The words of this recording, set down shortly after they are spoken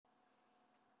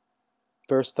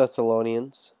1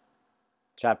 Thessalonians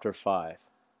chapter 5,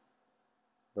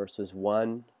 verses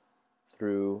 1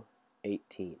 through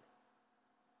 18.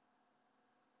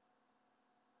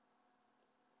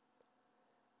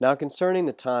 Now concerning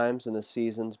the times and the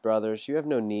seasons, brothers, you have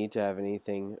no need to have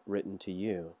anything written to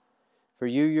you. For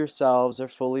you yourselves are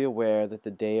fully aware that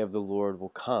the day of the Lord will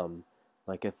come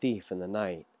like a thief in the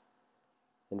night.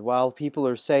 And while people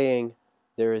are saying,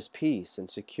 there is peace and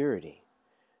security,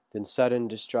 then sudden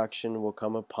destruction will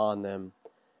come upon them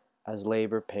as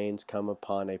labor pains come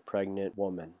upon a pregnant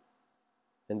woman.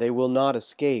 And they will not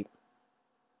escape.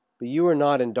 But you are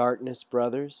not in darkness,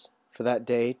 brothers, for that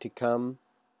day to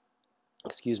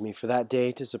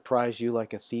surprise you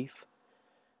like a thief.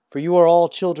 For you are all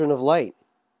children of light,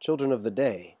 children of the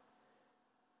day.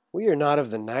 We are not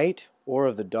of the night or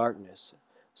of the darkness.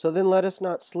 So then let us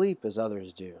not sleep as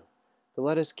others do, but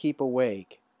let us keep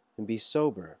awake and be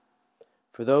sober.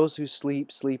 For those who sleep,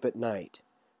 sleep at night,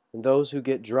 and those who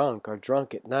get drunk are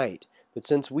drunk at night. But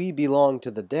since we belong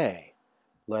to the day,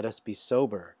 let us be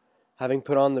sober, having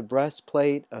put on the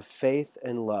breastplate of faith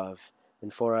and love,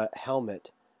 and for a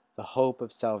helmet the hope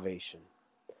of salvation.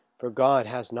 For God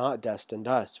has not destined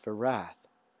us for wrath,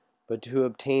 but to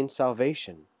obtain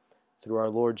salvation through our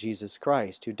Lord Jesus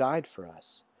Christ, who died for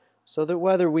us, so that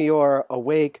whether we are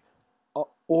awake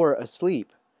or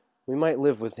asleep, we might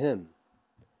live with him.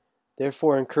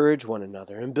 Therefore encourage one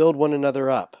another and build one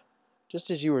another up, just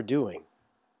as you are doing.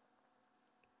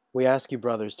 We ask you,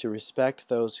 brothers, to respect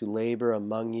those who labor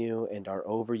among you and are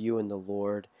over you in the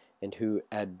Lord and who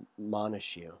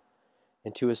admonish you,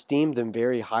 and to esteem them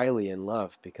very highly in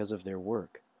love because of their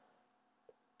work.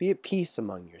 Be at peace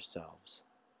among yourselves.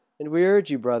 And we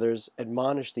urge you, brothers,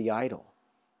 admonish the idle,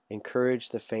 encourage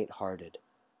the faint-hearted,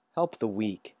 help the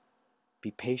weak,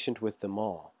 be patient with them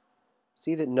all.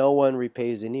 See that no one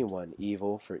repays anyone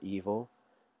evil for evil,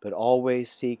 but always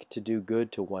seek to do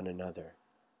good to one another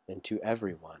and to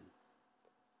everyone.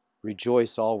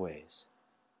 Rejoice always.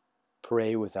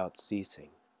 Pray without ceasing.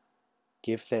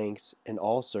 Give thanks in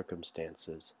all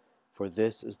circumstances, for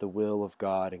this is the will of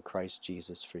God in Christ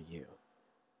Jesus for you.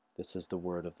 This is the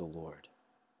word of the Lord.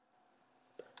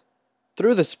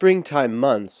 Through the springtime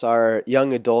months, our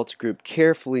young adults group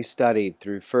carefully studied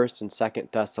through 1st and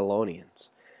 2nd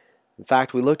Thessalonians. In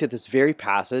fact, we looked at this very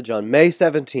passage on May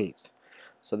 17th,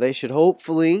 so they should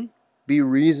hopefully be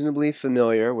reasonably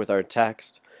familiar with our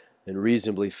text and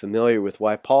reasonably familiar with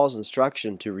why Paul's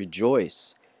instruction to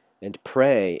rejoice and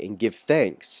pray and give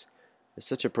thanks is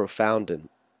such a profound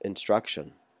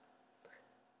instruction.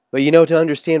 But to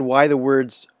understand why the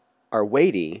words are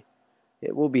weighty,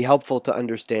 it will be helpful to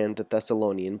understand the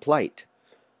Thessalonian plight.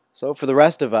 So for the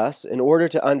rest of us, in order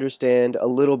to understand a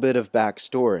little bit of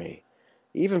backstory,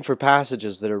 even for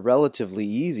passages that are relatively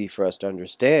easy for us to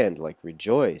understand, like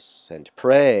rejoice and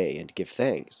pray and give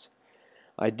thanks,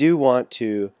 I do want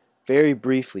to very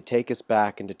briefly take us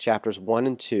back into chapters 1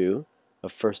 and 2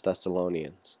 of 1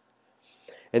 Thessalonians.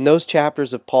 In those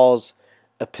chapters of Paul's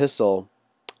epistle,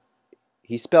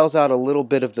 he spells out a little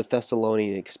bit of the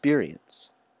Thessalonian experience.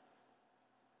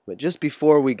 But just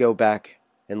before we go back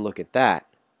and look at that,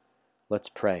 let's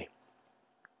pray.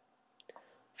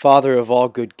 Father of all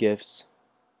good gifts,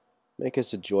 make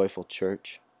us a joyful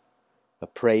church, a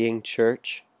praying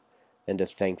church, and a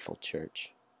thankful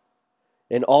church.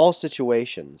 In all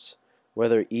situations,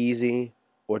 whether easy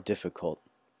or difficult,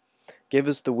 give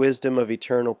us the wisdom of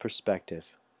eternal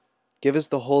perspective. Give us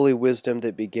the holy wisdom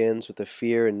that begins with the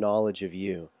fear and knowledge of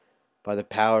you, by the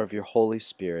power of your Holy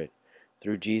Spirit,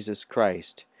 through Jesus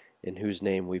Christ, in whose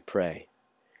name we pray.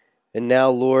 And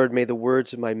now, Lord, may the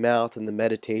words of my mouth and the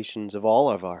meditations of all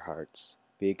of our hearts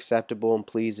be acceptable and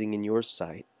pleasing in your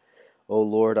sight, O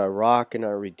Lord, our rock and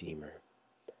our Redeemer.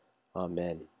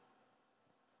 Amen.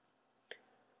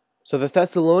 So the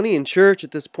Thessalonian church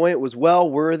at this point was well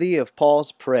worthy of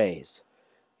Paul's praise.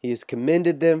 He has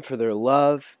commended them for their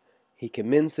love, he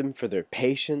commends them for their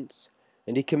patience,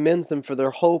 and he commends them for their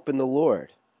hope in the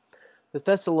Lord. The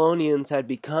Thessalonians had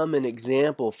become an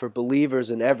example for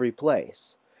believers in every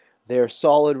place. Their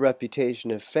solid reputation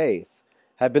of faith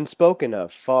had been spoken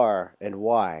of far and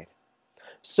wide.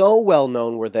 So well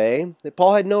known were they that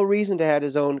Paul had no reason to add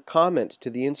his own comment to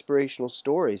the inspirational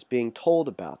stories being told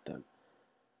about them.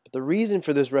 But the reason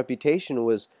for this reputation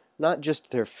was not just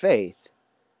their faith,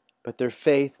 but their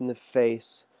faith in the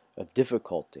face of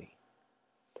difficulty.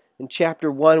 In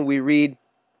chapter 1, we read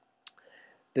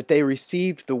that they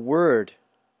received the word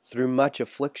through much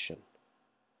affliction.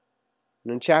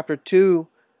 And in chapter 2,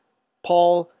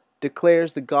 Paul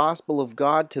declares the gospel of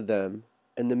God to them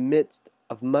in the midst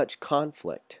of much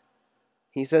conflict.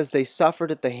 He says they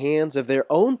suffered at the hands of their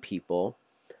own people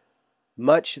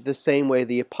much the same way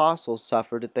the apostles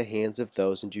suffered at the hands of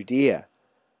those in Judea.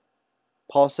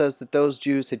 Paul says that those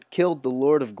Jews had killed the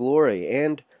Lord of glory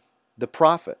and the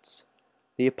prophets.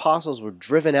 The apostles were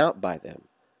driven out by them,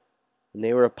 and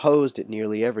they were opposed at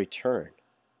nearly every turn.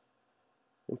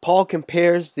 And Paul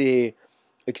compares the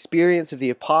experience of the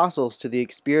apostles to the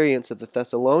experience of the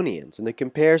Thessalonians, and the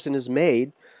comparison is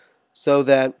made so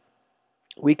that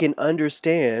we can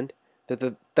understand that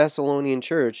the Thessalonian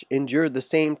church endured the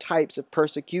same types of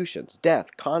persecutions,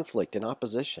 death, conflict, and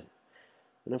opposition.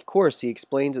 And of course, he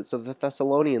explains it so the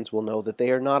Thessalonians will know that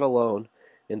they are not alone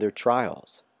in their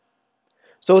trials.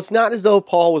 So it's not as though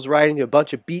Paul was writing to a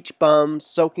bunch of beach bums,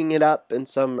 soaking it up in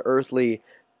some earthly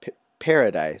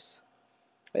paradise.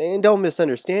 And don't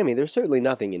misunderstand me, there's certainly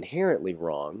nothing inherently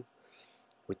wrong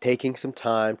with taking some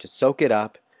time to soak it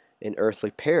up in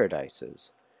earthly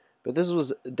paradises. But this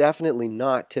was definitely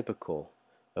not typical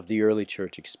of the early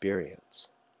church experience.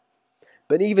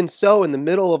 But even so, in the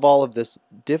middle of all of this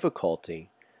difficulty,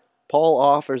 Paul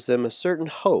offers them a certain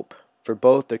hope for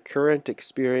both their current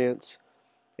experience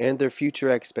and their future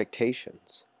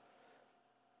expectations.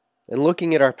 And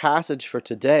looking at our passage for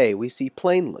today, we see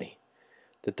plainly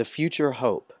that the future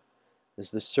hope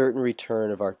is the certain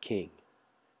return of our King,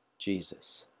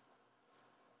 Jesus.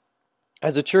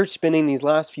 As a church spending these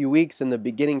last few weeks in the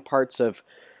beginning parts of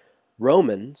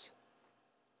Romans,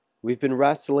 we've been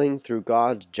wrestling through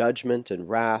God's judgment and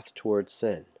wrath towards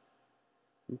sin.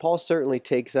 And Paul certainly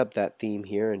takes up that theme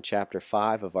here in chapter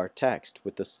 5 of our text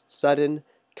with the sudden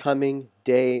coming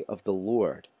day of the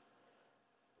Lord.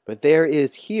 But there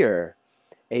is here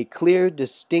a clear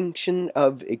distinction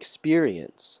of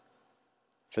experience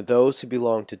for those who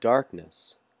belong to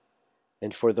darkness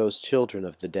and for those children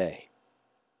of the day.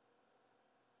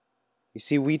 You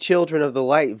see, we children of the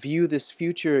light view this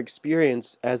future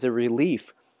experience as a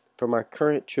relief from our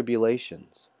current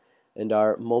tribulations and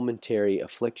our momentary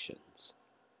afflictions.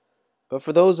 But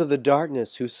for those of the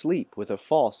darkness who sleep with a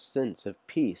false sense of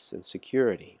peace and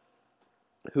security,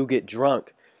 who get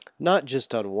drunk not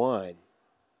just on wine,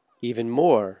 even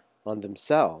more on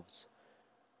themselves,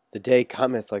 the day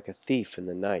cometh like a thief in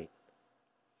the night.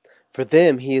 For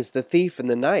them he is the thief in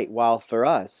the night, while for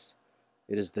us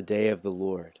it is the day of the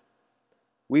Lord.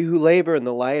 We who labor in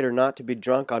the light are not to be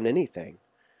drunk on anything,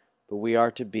 but we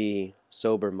are to be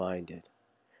sober-minded.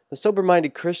 The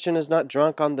sober-minded Christian is not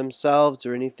drunk on themselves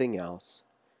or anything else.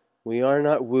 We are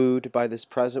not wooed by this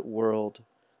present world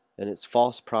and its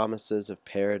false promises of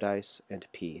paradise and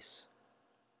peace.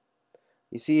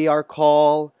 You see, our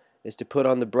call is to put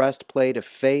on the breastplate of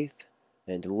faith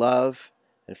and love,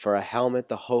 and for a helmet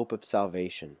the hope of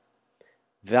salvation.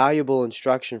 Valuable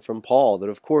instruction from Paul that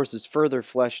of course is further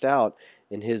fleshed out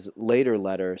in his later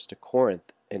letters to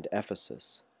Corinth and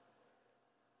Ephesus.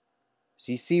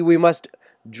 So you see, we must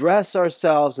dress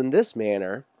ourselves in this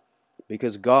manner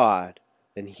because God,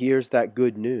 and here's that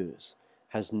good news,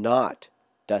 has not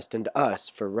destined us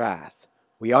for wrath.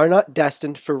 We are not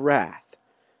destined for wrath.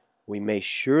 We may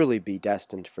surely be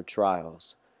destined for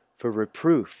trials, for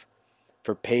reproof,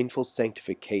 for painful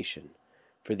sanctification,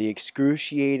 for the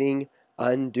excruciating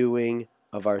undoing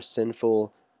of our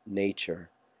sinful nature,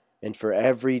 and for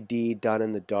every deed done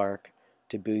in the dark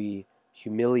to be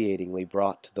humiliatingly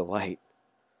brought to the light.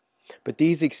 But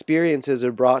these experiences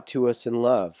are brought to us in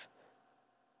love,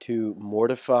 to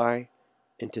mortify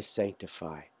and to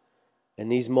sanctify.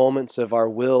 And these moments of our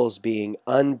wills being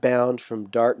unbound from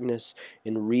darkness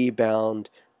and rebound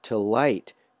to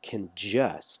light can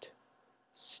just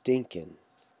stinkin'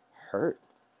 hurt.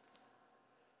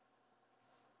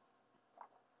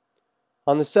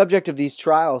 On the subject of these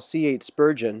trials, C.H.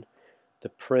 Spurgeon, the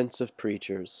Prince of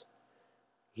Preachers,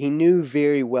 he knew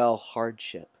very well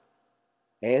hardship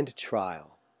and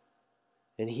trial.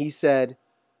 And he said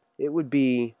it would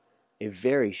be a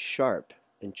very sharp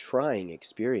and trying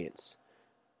experience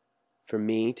for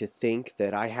me to think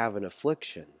that I have an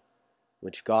affliction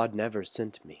which God never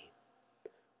sent me,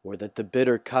 or that the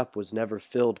bitter cup was never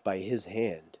filled by His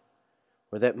hand,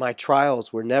 or that my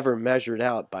trials were never measured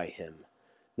out by Him,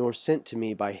 nor sent to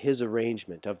me by His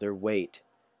arrangement of their weight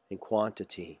and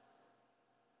quantity.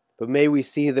 But may we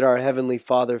see that our Heavenly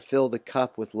Father fill the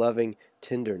cup with loving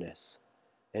tenderness,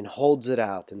 and holds it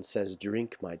out and says,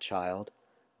 "Drink, my child,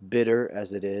 bitter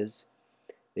as it is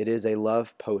a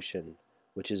love potion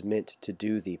which is meant to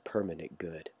do thee permanent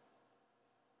good."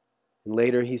 And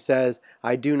later he says,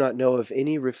 "I do not know of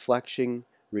any reflection,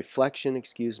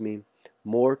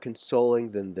 more consoling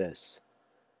than this,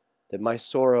 that my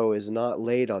sorrow is not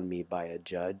laid on me by a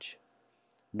judge,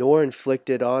 nor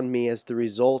inflicted on me as the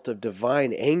result of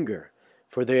divine anger,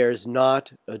 for there is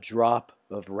not a drop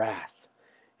of wrath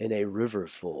in a river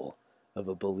full of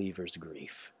a believer's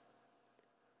grief.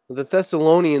 The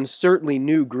Thessalonians certainly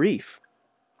knew grief,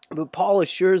 but Paul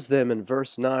assures them in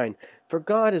verse 9, "For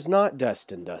God has not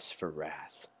destined us for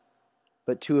wrath,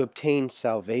 but to obtain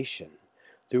salvation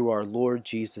through our Lord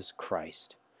Jesus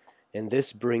Christ." And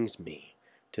this brings me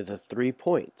to the 3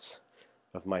 points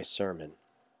of my sermon.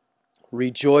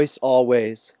 Rejoice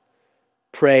always,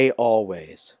 pray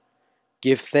always,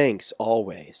 give thanks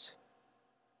always.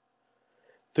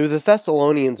 Through the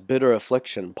Thessalonians' bitter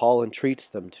affliction, Paul entreats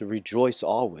them to rejoice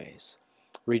always,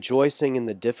 rejoicing in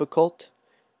the difficult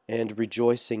and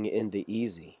rejoicing in the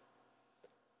easy.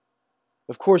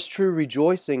 Of course, true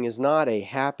rejoicing is not a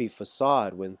happy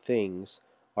facade when things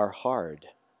are hard.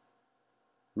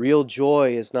 Real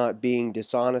joy is not being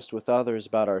dishonest with others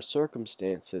about our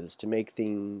circumstances to make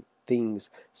things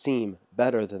seem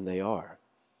better than they are.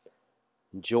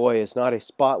 Joy is not a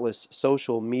spotless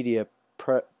social media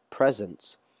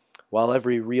presence while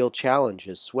every real challenge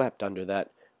is swept under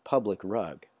that public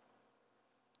rug.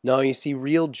 No, you see,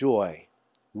 real joy,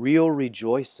 real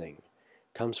rejoicing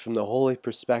comes from the holy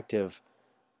perspective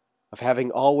of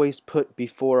having always put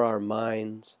before our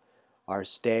minds our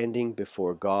standing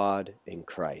before God in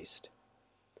Christ.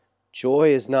 Joy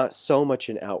is not so much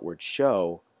an outward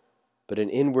show, but an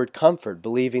inward comfort,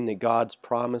 believing that God's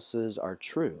promises are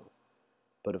true.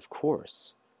 But of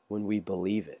course, when we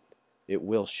believe it, it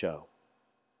will show.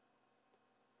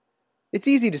 It's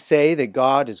easy to say that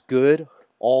God is good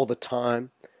all the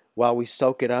time while we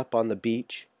soak it up on the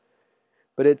beach,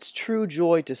 but it's true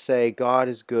joy to say God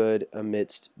is good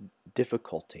amidst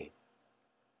difficulty.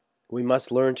 We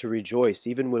must learn to rejoice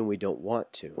even when we don't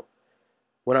want to.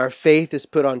 When our faith is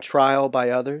put on trial by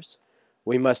others,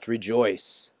 we must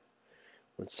rejoice.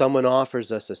 When someone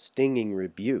offers us a stinging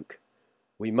rebuke,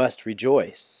 we must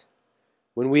rejoice.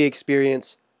 When we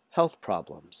experience health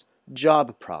problems,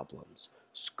 job problems,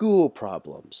 school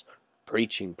problems,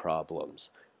 preaching problems,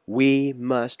 we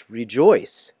must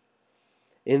rejoice.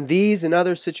 In these and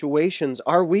other situations,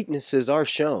 our weaknesses are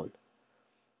shown,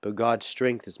 but God's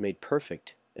strength is made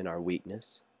perfect in our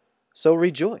weakness. So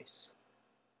rejoice.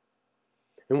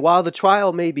 And while the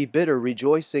trial may be bitter,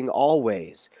 rejoicing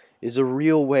always is a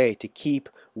real way to keep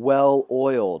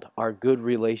well-oiled our good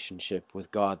relationship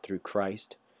with God through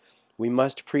Christ. We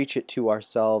must preach it to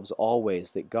ourselves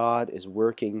always that God is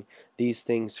working these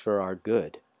things for our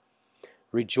good.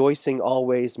 Rejoicing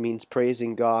always means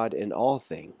praising God in all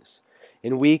things,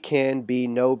 and we can be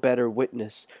no better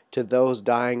witness to those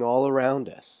dying all around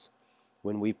us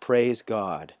when we praise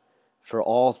God for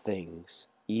all things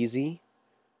easy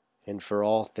and for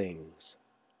all things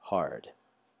hard.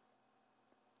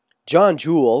 John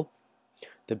Jewell,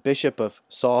 the Bishop of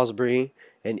Salisbury,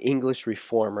 an English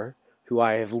reformer who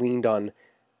I have leaned on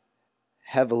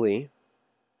heavily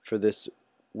for this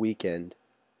weekend,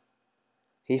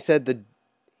 he said,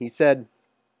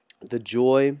 the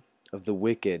joy of the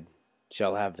wicked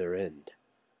shall have their end.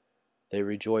 They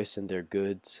rejoice in their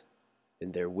goods,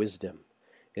 in their wisdom,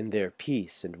 in their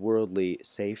peace and worldly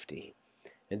safety,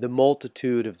 in the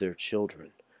multitude of their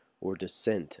children, or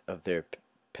descent of their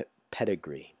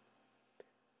pedigree.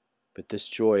 But this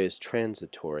joy is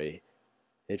transitory.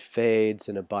 It fades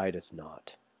and abideth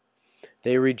not.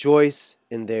 They rejoice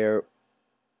in their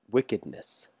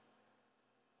wickedness.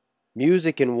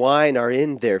 Music and wine are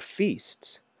in their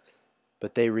feasts,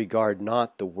 but they regard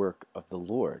not the work of the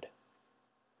Lord.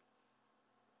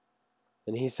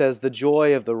 And he says, the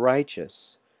joy of the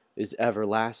righteous is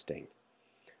everlasting.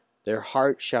 Their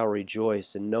heart shall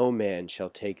rejoice, and no man shall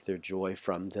take their joy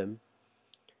from them.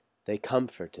 They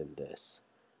comfort in this,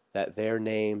 that their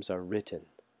names are written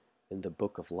in the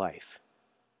book of life.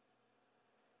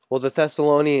 Well, the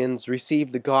Thessalonians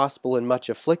received the gospel in much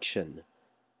affliction,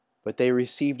 but they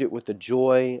received it with the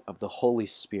joy of the Holy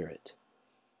Spirit.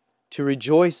 To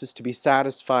rejoice is to be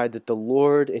satisfied that the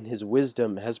Lord in His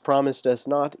wisdom has promised us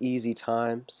not easy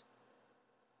times,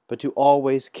 but to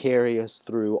always carry us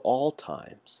through all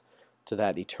times to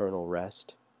that eternal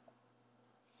rest.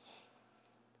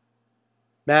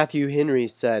 Matthew Henry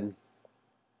said,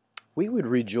 "We would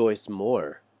rejoice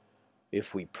more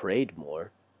if we prayed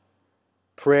more.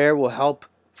 Prayer will help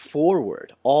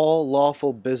forward all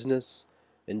lawful business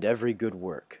and every good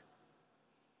work."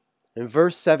 And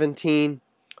verse 17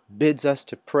 bids us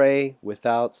to pray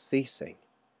without ceasing.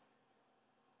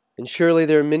 And surely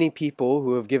there are many people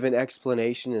who have given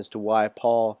explanation as to why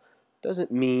Paul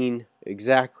doesn't mean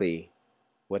exactly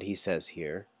what he says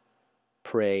here,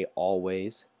 pray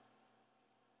always.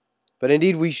 But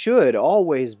indeed we should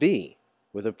always be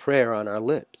with a prayer on our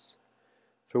lips.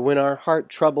 For when our heart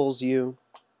troubles you,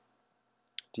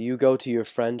 do you go to your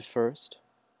friend first,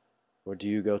 or do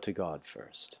you go to God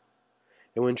first?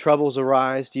 And when troubles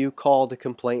arise, do you call the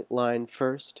complaint line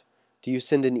first? Do you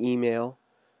send an email?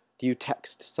 Do you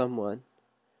text someone?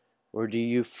 Or do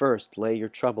you first lay your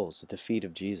troubles at the feet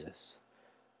of Jesus?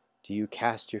 Do you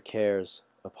cast your cares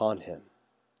upon him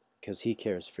because he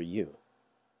cares for you?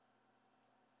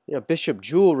 Bishop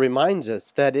Jewell reminds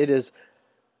us that it is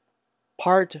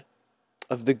part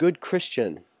of the good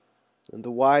Christian and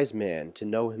the wise man to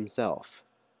know himself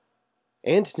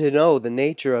and to know the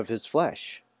nature of his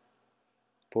flesh.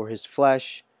 For his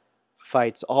flesh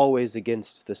fights always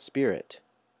against the Spirit.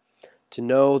 To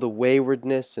know the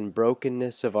waywardness and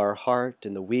brokenness of our heart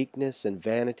and the weakness and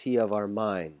vanity of our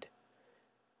mind.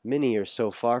 Many are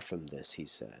so far from this, he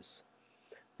says.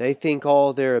 They think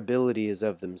all their ability is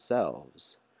of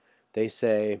themselves. They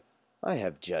say, I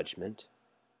have judgment,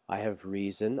 I have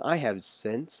reason, I have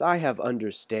sense, I have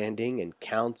understanding and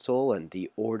counsel and the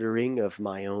ordering of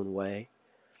my own way.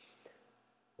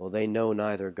 Well, they know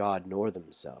neither God nor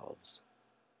themselves.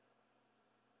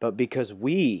 But because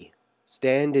we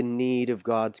stand in need of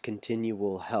God's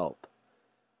continual help,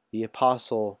 the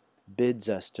apostle bids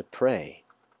us to pray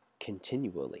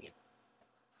continually.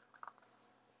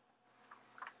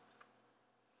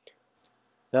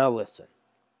 Now listen,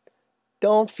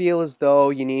 don't feel as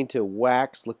though you need to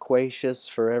wax loquacious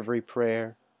for every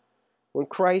prayer. When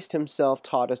Christ himself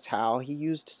taught us how, he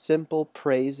used simple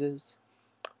praises,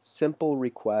 simple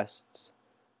requests,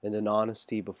 and an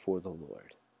honesty before the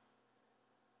Lord.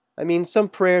 I mean, some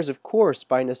prayers, of course,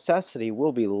 by necessity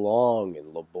will be long and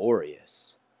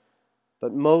laborious,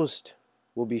 but most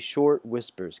will be short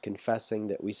whispers confessing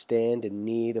that we stand in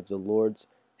need of the Lord's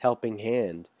helping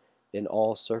hand in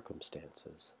all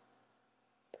circumstances.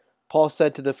 Paul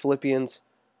said to the Philippians,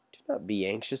 do not be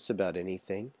anxious about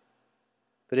anything,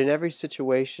 but in every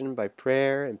situation by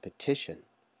prayer and petition,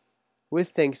 with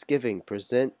thanksgiving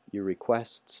present your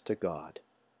requests to God.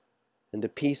 And the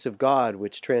peace of God,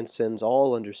 which transcends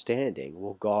all understanding,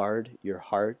 will guard your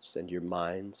hearts and your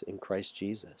minds in Christ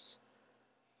Jesus.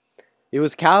 It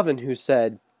was Calvin who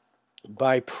said,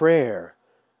 by prayer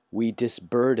we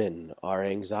disburden our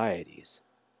anxieties.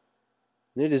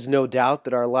 And it is no doubt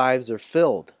that our lives are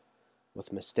filled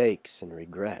with mistakes and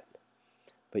regret.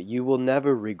 But you will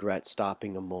never regret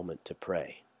stopping a moment to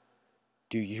pray.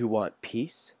 Do you want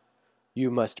peace? You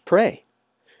must pray.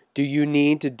 Do you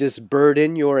need to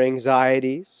disburden your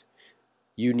anxieties?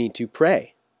 You need to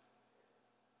pray.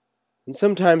 And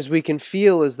sometimes we can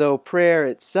feel as though prayer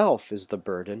itself is the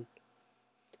burden.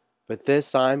 But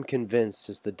this, I'm convinced,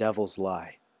 is the devil's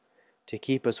lie, to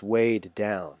keep us weighed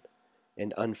down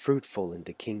and unfruitful in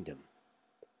the kingdom.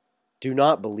 Do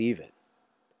not believe it.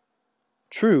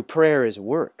 True, prayer is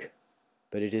work,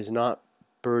 but it is not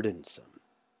burdensome.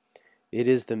 It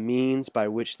is the means by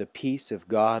which the peace of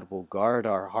God will guard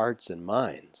our hearts and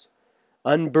minds.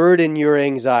 Unburden your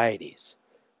anxieties.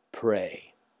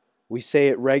 Pray. We say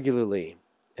it regularly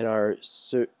in our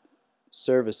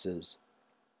services.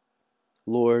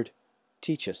 Lord,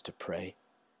 teach us to pray,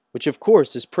 which of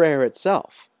course is prayer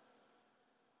itself.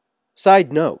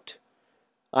 Side note,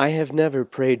 I have never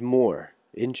prayed more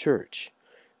in church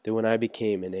than when I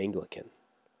became an Anglican.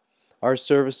 Our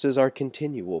services are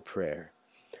continual prayer.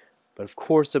 But of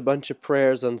course, a bunch of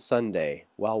prayers on Sunday,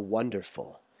 while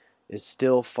wonderful, is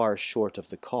still far short of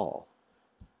the call.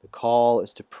 The call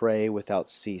is to pray without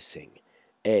ceasing.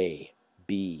 A,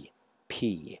 B,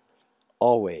 P.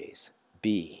 Always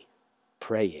be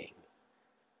praying.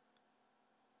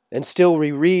 And still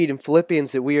we read in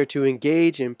Philippians that we are to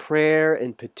engage in prayer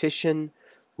and petition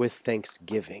with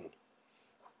thanksgiving.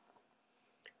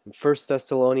 In 1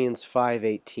 Thessalonians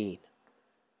 5:18,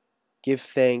 give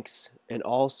thanks in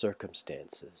all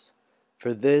circumstances,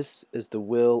 for this is the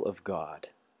will of God.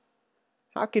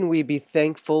 How can we be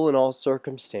thankful in all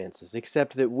circumstances,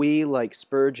 except that we, like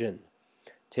Spurgeon,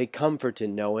 take comfort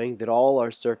in knowing that all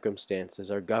our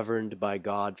circumstances are governed by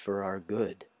God for our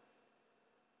good?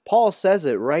 Paul says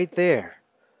it right there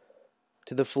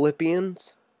to the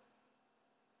Philippians.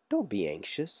 Don't be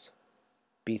anxious.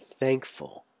 Be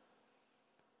thankful.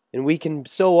 And we can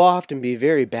so often be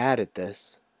very bad at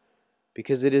this,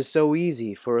 because it is so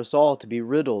easy for us all to be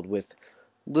riddled with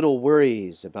little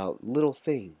worries about little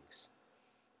things,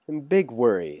 and big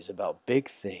worries about big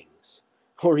things,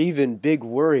 or even big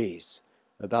worries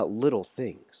about little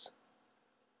things.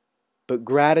 But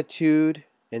gratitude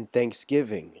and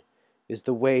thanksgiving is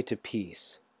the way to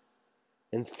peace,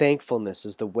 and thankfulness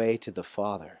is the way to the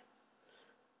Father.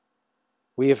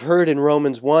 We have heard in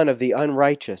Romans 1 of the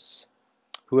unrighteous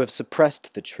who have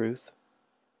suppressed the truth.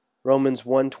 Romans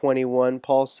 1:21,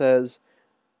 Paul says,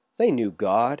 they knew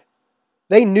God.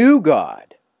 They knew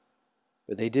God,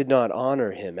 but they did not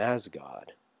honor him as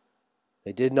God.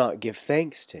 They did not give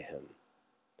thanks to him.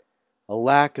 A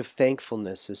lack of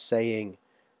thankfulness is saying,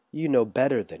 you know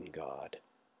better than God.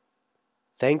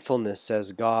 Thankfulness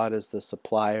says God is the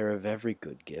supplier of every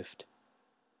good gift.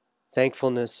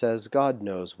 Thankfulness says God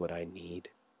knows what I need.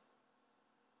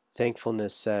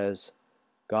 Thankfulness says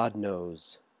God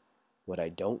knows what I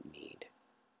don't need.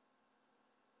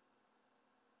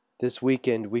 This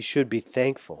weekend we should be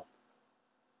thankful.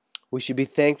 We should be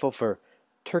thankful for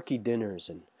turkey dinners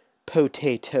and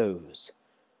potatoes.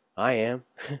 I am.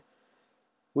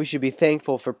 We should be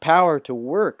thankful for power to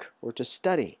work or to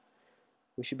study.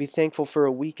 We should be thankful for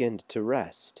a weekend to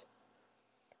rest.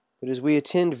 But as we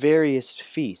attend various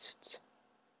feasts,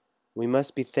 we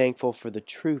must be thankful for the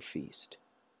true feast,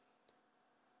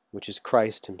 which is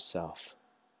Christ himself.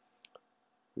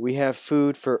 We have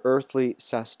food for earthly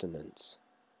sustenance,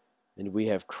 and we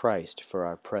have Christ for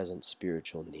our present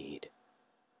spiritual need.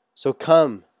 So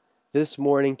come this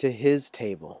morning to his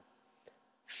table,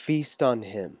 feast on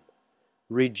him,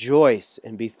 rejoice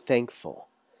and be thankful,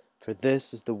 for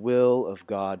this is the will of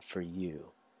God for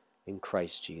you in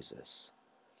Christ Jesus.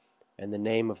 In the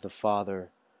name of the Father,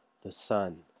 the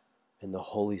Son, and the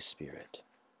Holy Spirit.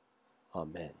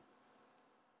 Amen.